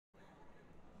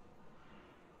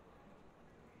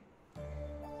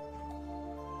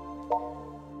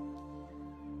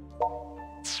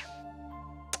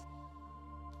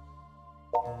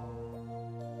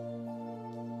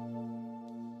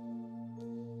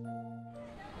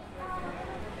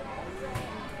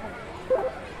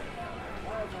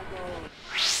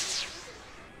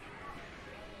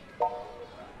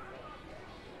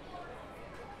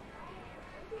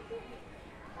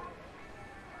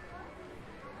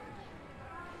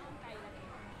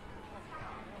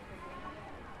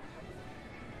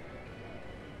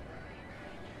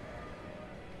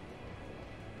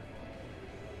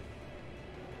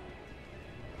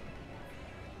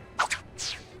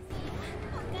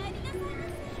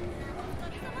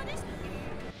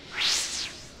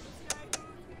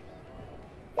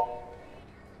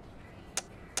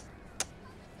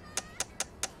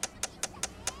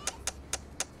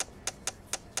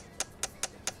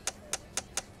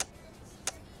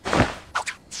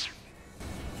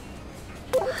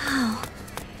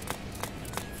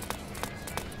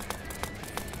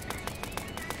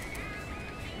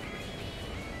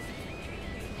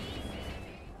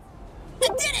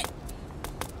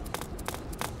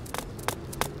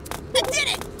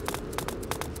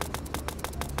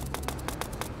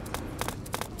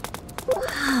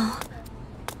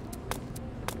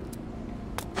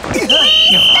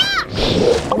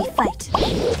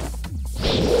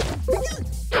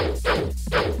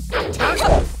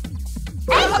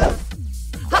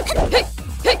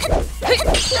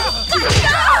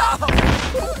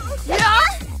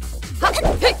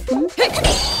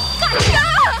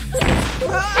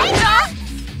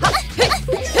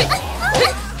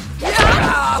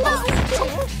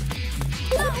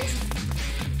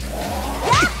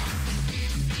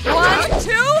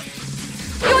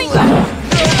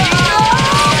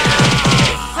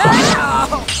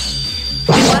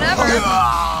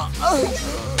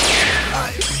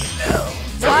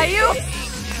Why you? 1,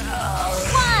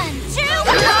 2,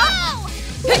 go!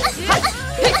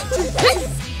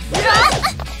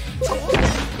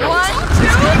 One,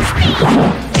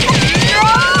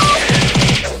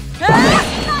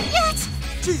 Not yet!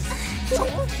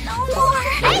 No more!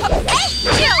 Hey!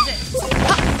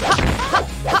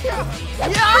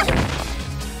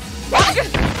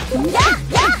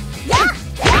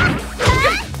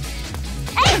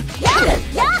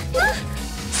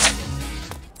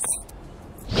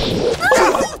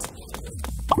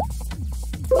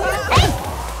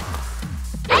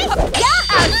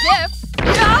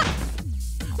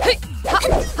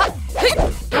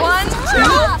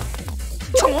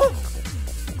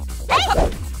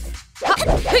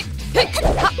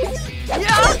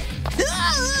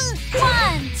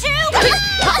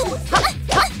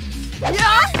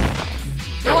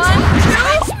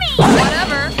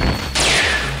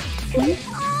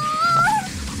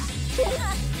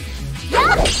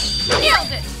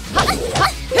 nailed it!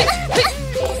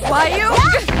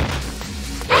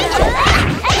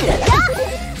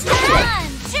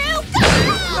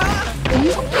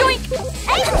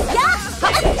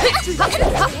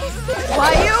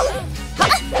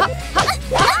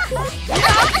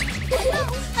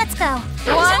 Let's go.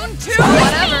 1, 2,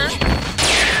 whatever.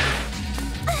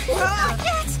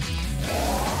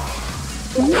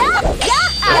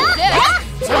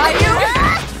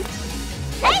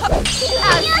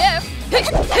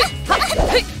 Why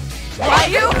you? Why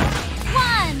you?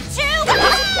 1, 2,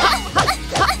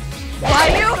 Why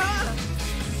you?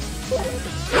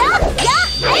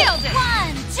 nailed it.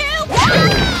 1, 2,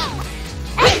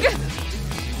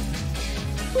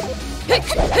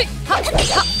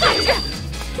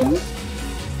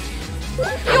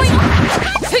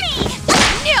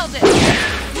 Nailed it!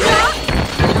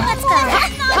 Let's go.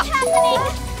 That's not happening.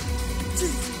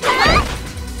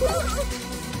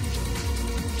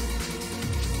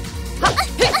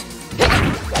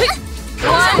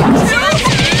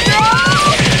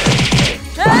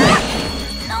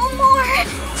 No more.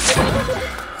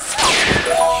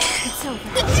 It's over.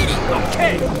 We did it.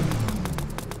 Okay.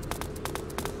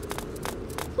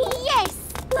 Yes.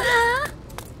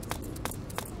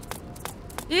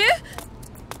 Yeah?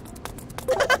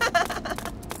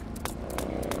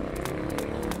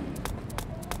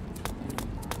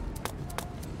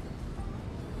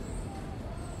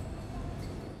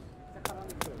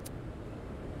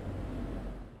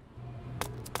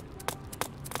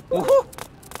 Woohoo!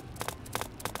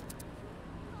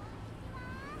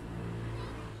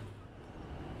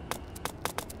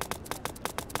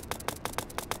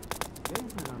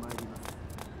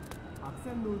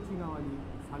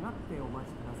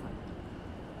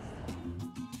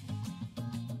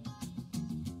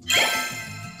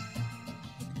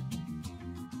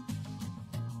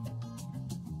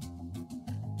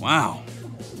 Wow.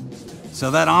 So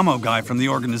that Amo guy from the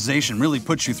organization really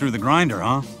put you through the grinder,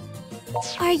 huh?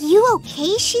 Are you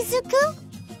okay, Shizuku?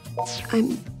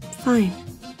 I'm fine.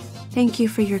 Thank you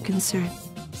for your concern.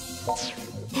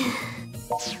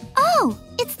 Oh,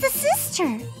 it's the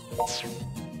sister.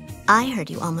 I heard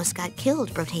you almost got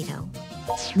killed, Potato.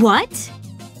 What?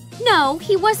 No,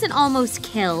 he wasn't almost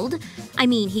killed. I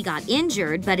mean, he got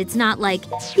injured, but it's not like...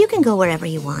 You can go wherever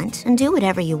you want and do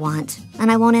whatever you want,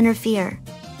 and I won't interfere.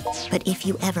 But if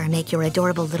you ever make your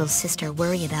adorable little sister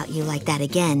worry about you like that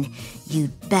again,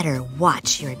 you'd better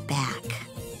watch your back.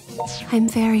 I'm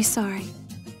very sorry.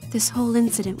 This whole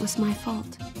incident was my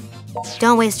fault.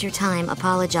 Don't waste your time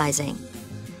apologizing.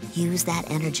 Use that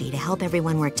energy to help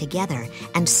everyone work together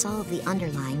and solve the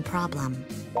underlying problem.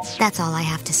 That's all I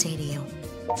have to say to you.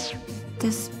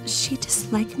 Does she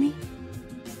dislike me?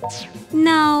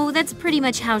 No, that's pretty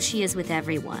much how she is with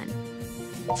everyone.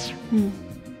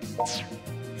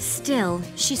 Still,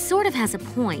 she sort of has a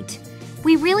point.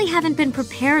 We really haven't been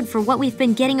prepared for what we've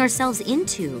been getting ourselves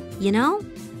into, you know?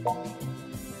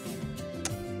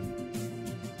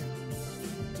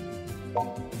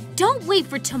 Don't wait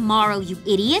for tomorrow, you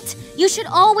idiot! You should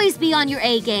always be on your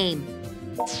A game.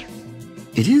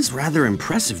 It is rather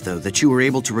impressive, though, that you were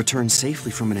able to return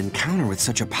safely from an encounter with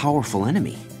such a powerful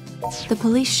enemy. The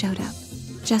police showed up,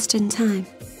 just in time.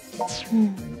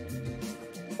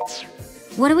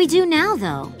 What do we do now,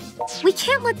 though? We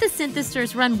can't let the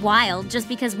synthesizers run wild just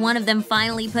because one of them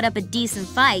finally put up a decent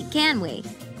fight, can we?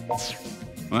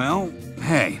 Well,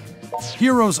 hey,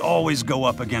 heroes always go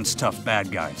up against tough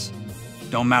bad guys.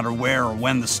 Don't matter where or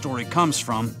when the story comes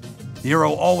from, the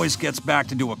hero always gets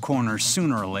back into a corner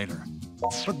sooner or later.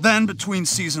 But then, between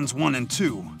seasons 1 and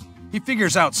 2, he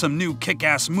figures out some new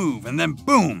kick-ass move, and then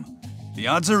boom! The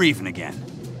odds are even again.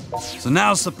 So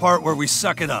now's the part where we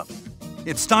suck it up.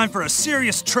 It's time for a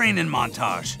serious training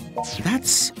montage.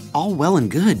 That's all well and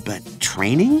good, but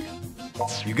training?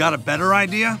 You got a better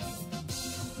idea?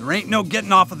 There ain't no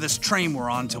getting off of this train we're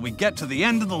on till we get to the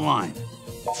end of the line.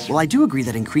 Well, I do agree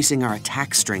that increasing our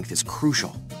attack strength is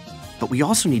crucial. But we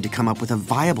also need to come up with a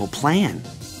viable plan.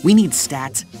 We need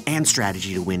stats and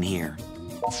strategy to win here.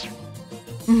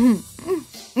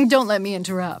 Don't let me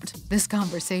interrupt. This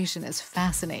conversation is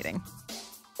fascinating.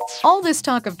 All this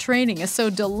talk of training is so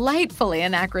delightfully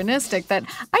anachronistic that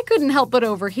I couldn't help but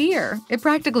overhear. It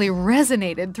practically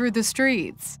resonated through the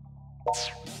streets.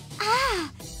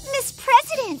 Ah, Miss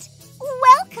President,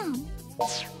 welcome.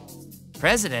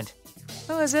 President?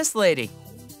 Who is this lady?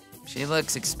 She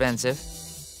looks expensive.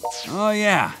 Oh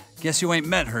yeah, guess you ain't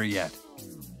met her yet.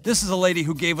 This is a lady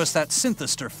who gave us that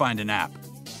Synthestor finding app.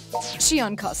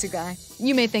 Shion Kasugai,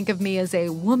 you may think of me as a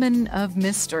woman of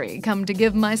mystery, come to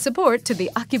give my support to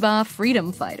the Akiba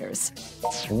freedom fighters.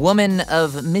 Woman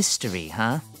of mystery,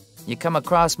 huh? You come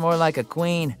across more like a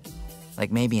queen.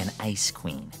 Like maybe an ice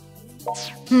queen.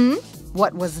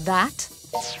 What was that?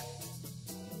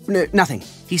 Nothing.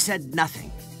 He said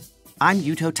nothing. I'm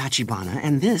Yuto Tachibana,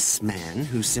 and this man,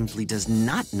 who simply does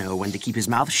not know when to keep his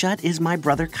mouth shut, is my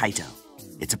brother Kaito.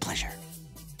 It's a pleasure.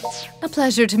 A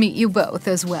pleasure to meet you both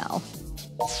as well.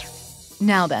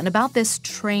 Now then, about this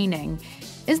training.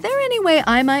 Is there any way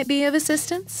I might be of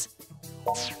assistance?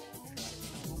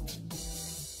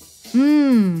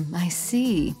 I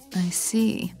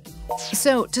see.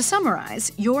 So, to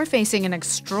summarize, you're facing an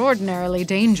extraordinarily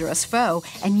dangerous foe,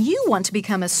 and you want to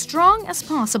become as strong as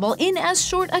possible in as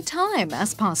short a time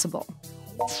as possible.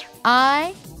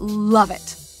 I love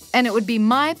it. And it would be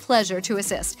my pleasure to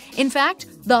assist. In fact,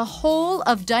 the whole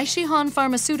of Daishihan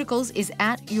Pharmaceuticals is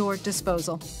at your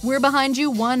disposal. We're behind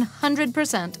you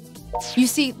 100%. You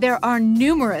see, there are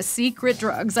numerous secret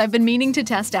drugs I've been meaning to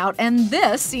test out, and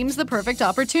this seems the perfect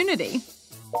opportunity.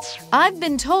 I've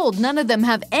been told none of them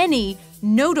have any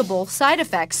notable side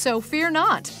effects, so fear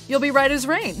not. You'll be right as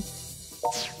rain.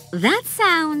 That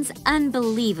sounds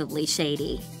unbelievably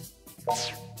shady.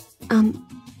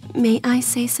 May I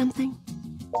say something?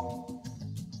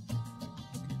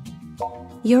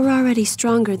 You're already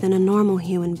stronger than a normal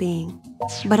human being,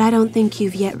 but I don't think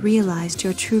you've yet realized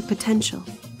your true potential,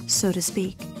 so to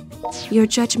speak. Your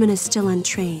judgment is still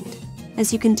untrained.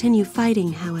 As you continue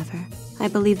fighting, however, I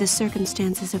believe the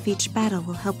circumstances of each battle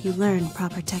will help you learn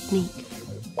proper technique.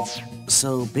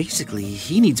 So basically,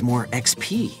 he needs more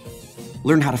XP.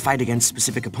 Learn how to fight against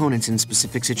specific opponents in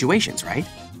specific situations, right?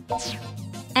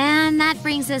 And that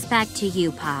brings us back to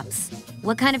you, Pops.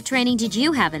 What kind of training did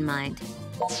you have in mind?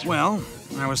 Well,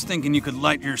 I was thinking you could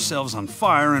light yourselves on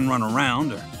fire and run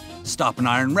around, or stop an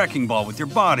iron wrecking ball with your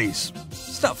bodies.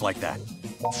 Stuff like that.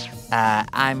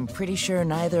 I'm pretty sure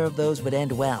neither of those would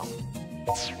end well.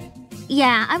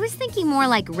 Yeah, I was thinking more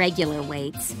like regular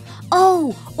weights.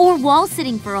 Oh, or wall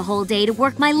sitting for a whole day to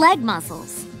work my leg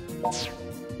muscles.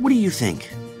 What do you think?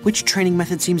 Which training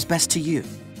method seems best to you?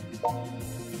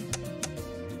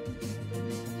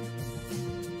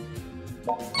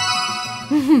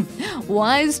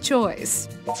 Wise choice.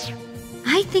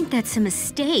 I think that's a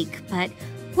mistake, but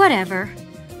whatever.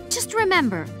 Just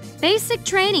remember, basic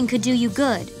training could do you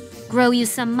good, grow you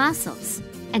some muscles,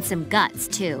 and some guts,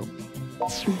 too.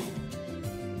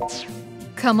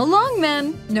 Come along,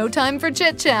 then. No time for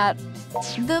chit-chat.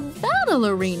 The battle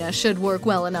arena should work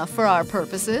well enough for our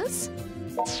purposes.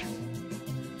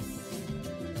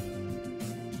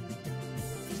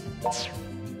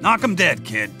 Knock 'em dead,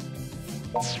 kid.